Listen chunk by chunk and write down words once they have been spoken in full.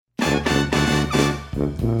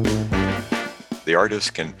The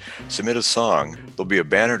artist can submit a song. There'll be a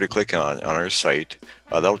banner to click on our site.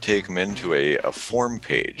 That'll take them into a form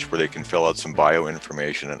page where they can fill out some bio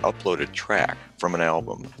information and upload a track from an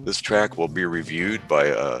album. This track will be reviewed by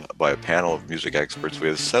a panel of music experts. We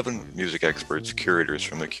have 7 music experts, curators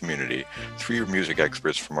from the community, 3 music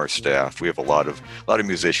experts from our staff. We have a lot of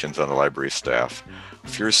musicians on the library staff.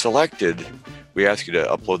 If you're selected, we ask you to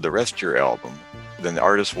upload the rest of your album. Then the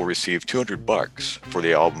artist will receive $200 for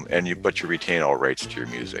the album, but you retain all rights to your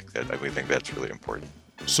music. We think that's really important.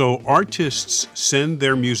 So artists send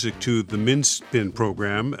their music to the MinSpin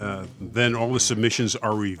program. Then all the submissions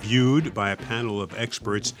are reviewed by a panel of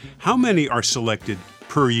experts. How many are selected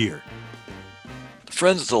per year?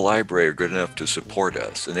 Friends of the library are good enough to support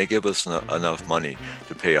us, and they give us enough money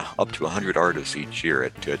to pay up to 100 artists each year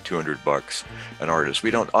at $200 an artist. We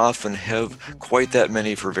don't often have quite that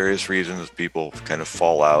many for various reasons. People kind of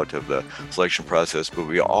fall out of the selection process, but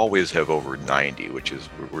we always have over 90, which is,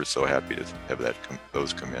 we're so happy to have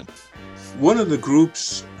those come in. One of the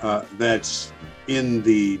groups that's in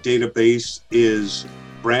the database is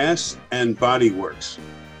Brass and Body Works.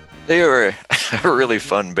 They are a really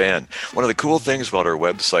fun band. One of the cool things about our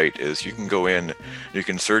website is you can go in, you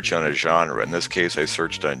can search on a genre. In this case, I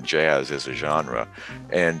searched on jazz as a genre,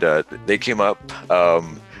 and they came up.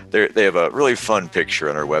 They have a really fun picture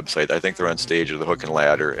on our website. I think they're on stage with the Hook and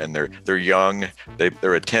Ladder, and they're young.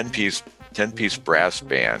 They're a 10-piece brass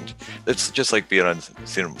band. It's just like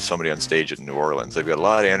seeing somebody on stage in New Orleans. They've got a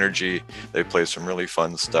lot of energy. They play some really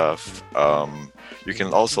fun stuff. You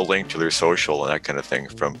can also link to their social and that kind of thing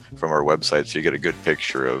from our website, so you get a good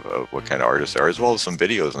picture of what kind of artists they are, as well as some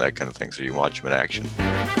videos and that kind of thing, so you can watch them in action.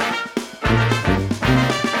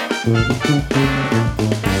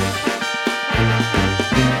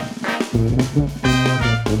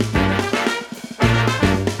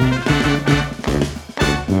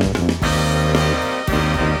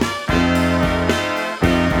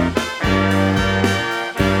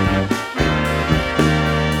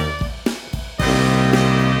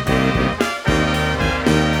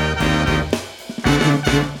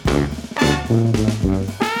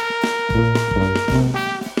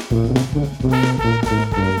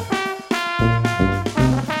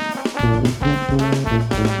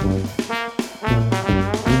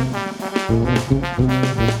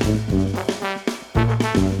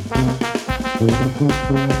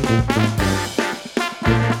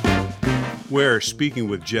 We're speaking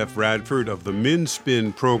with Jeff Radford of the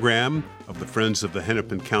MinSpin program of the Friends of the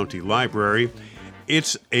Hennepin County Library.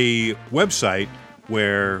 It's a website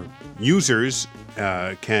where users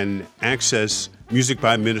can access music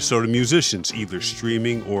by Minnesota musicians, either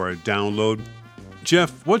streaming or a download.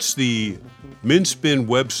 Jeff, what's the MinSpin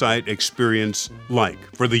website experience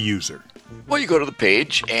like for the user? Well, you go to the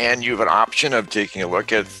page and you have an option of taking a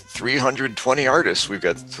look at 320 artists. We've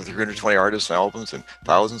got 320 artists and albums and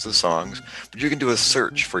thousands of songs. But you can do a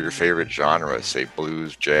search for your favorite genre, say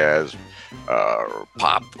blues, jazz,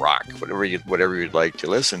 pop, rock, whatever you'd like to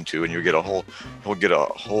listen to, and you'll get a whole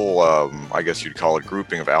I guess you'd call it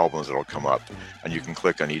grouping of albums that'll come up, and you can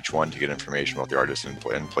click on each one to get information about the artist and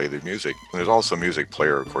play their music. And there's also a music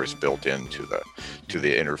player, of course, built into the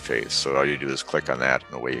interface. So all you do is click on that,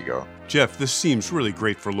 and away you go. Jeff, this seems really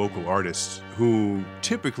great for local artists who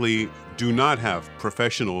typically do not have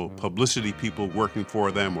professional publicity people working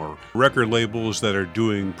for them or record labels that are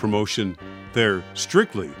doing promotion. They're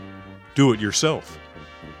strictly do it yourself.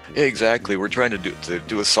 Yeah, exactly. We're trying to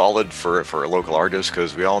do a solid for local artists,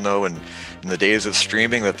 because we all know in the days of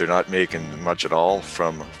streaming that they're not making much at all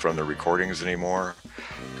from the recordings anymore,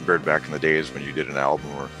 compared to back in the days when you did an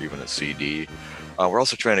album or even a CD. We're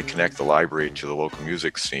also trying to connect the library to the local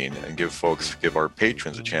music scene and give our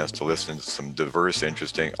patrons a chance to listen to some diverse,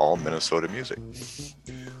 interesting, all Minnesota music.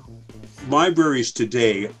 Libraries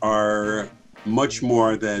today are much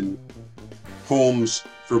more than homes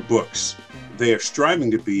for books. They are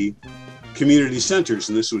striving to be community centers,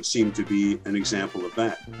 and this would seem to be an example of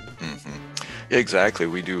that. Mm-hmm. Exactly.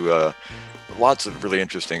 We do lots of really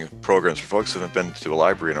interesting programs. For folks who haven't been to a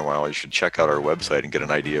library in a while, you should check out our website and get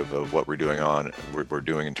an idea of what we're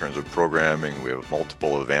doing in terms of programming. We have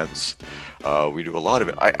multiple events. We do a lot of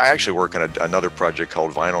it. I actually work on another project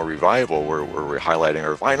called Vinyl Revival, where we're highlighting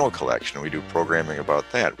our vinyl collection. We do programming about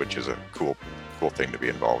that, which is a cool thing to be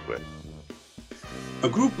involved with. A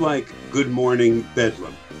group like Good Morning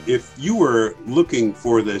Bedlam, if you were looking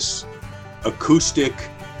for this acoustic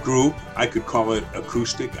group, I could call it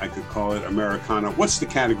acoustic, I could call it Americana. What's the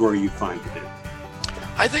category you find it in?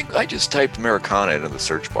 I think I just typed Americana into the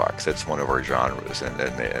search box. That's one of our genres, and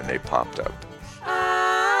they popped up.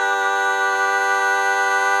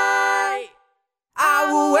 I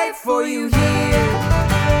wait for you here.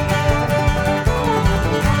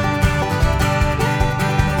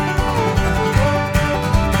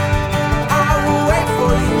 I will wait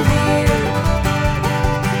for you here.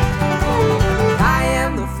 I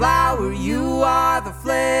am the flower, you are the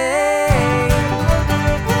flame.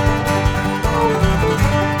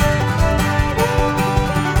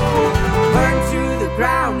 Burn to the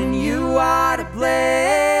ground and you are to blame.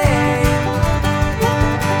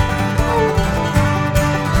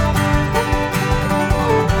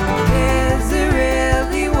 Is it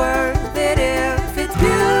really worth it if it's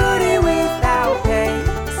beauty without pain?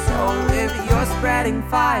 So if you're spreading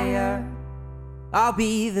fire, I'll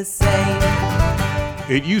be the same.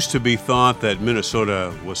 It used to be thought that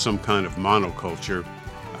Minnesota was some kind of monoculture.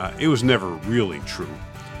 It was never really true.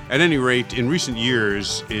 At any rate, in recent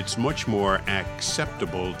years, it's much more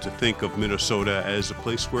acceptable to think of Minnesota as a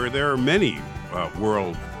place where there are many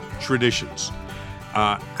world traditions.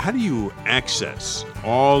 How do you access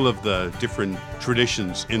all of the different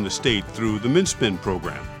traditions in the state through the Minspin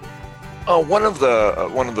program? One of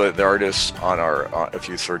the artists on our if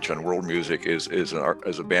you search on world music is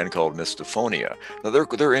a band called Mistophonia. Now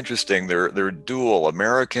they're interesting. They're dual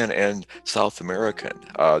American and South American.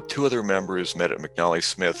 Two of their members met at McNally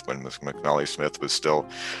Smith when McNally Smith was still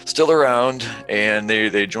around, and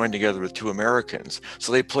they joined together with two Americans.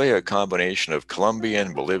 So they play a combination of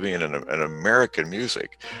Colombian, Bolivian, and American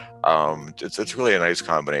music. It's really a nice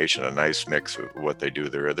combination, a nice mix of what they do.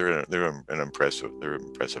 They're impressive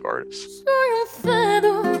artists. Soy un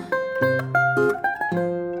fado,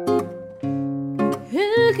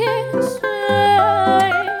 el que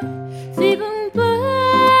soy, vivo un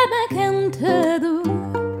poema cantado,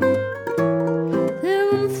 de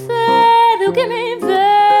un fado que me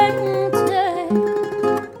inventé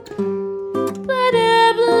para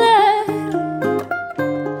hablar.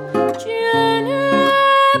 Yo no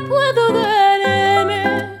puedo darme,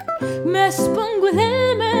 me expongo el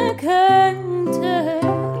alma a cantar.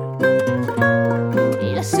 Y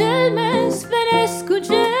las almas van a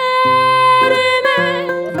escucharme,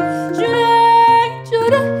 llorar,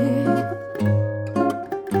 llorar.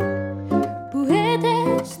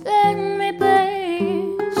 Poetas de mi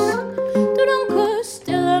país, troncos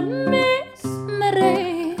de la misma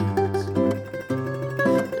raíz,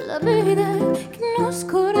 la vida que nos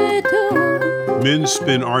cortó.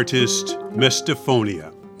 Minspin artist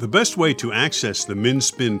Mistophonia. The best way to access the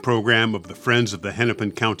Minspin program of the Friends of the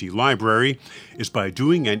Hennepin County Library is by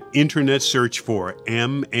doing an internet search for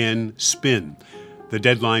MN Spin. The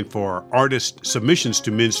deadline for artist submissions to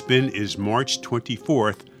Minspin is March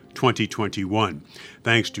 24th, 2021.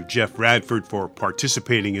 Thanks to Jeff Radford for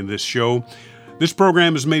participating in this show. This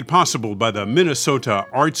program is made possible by the Minnesota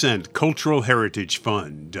Arts and Cultural Heritage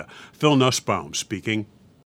Fund. Phil Nussbaum speaking.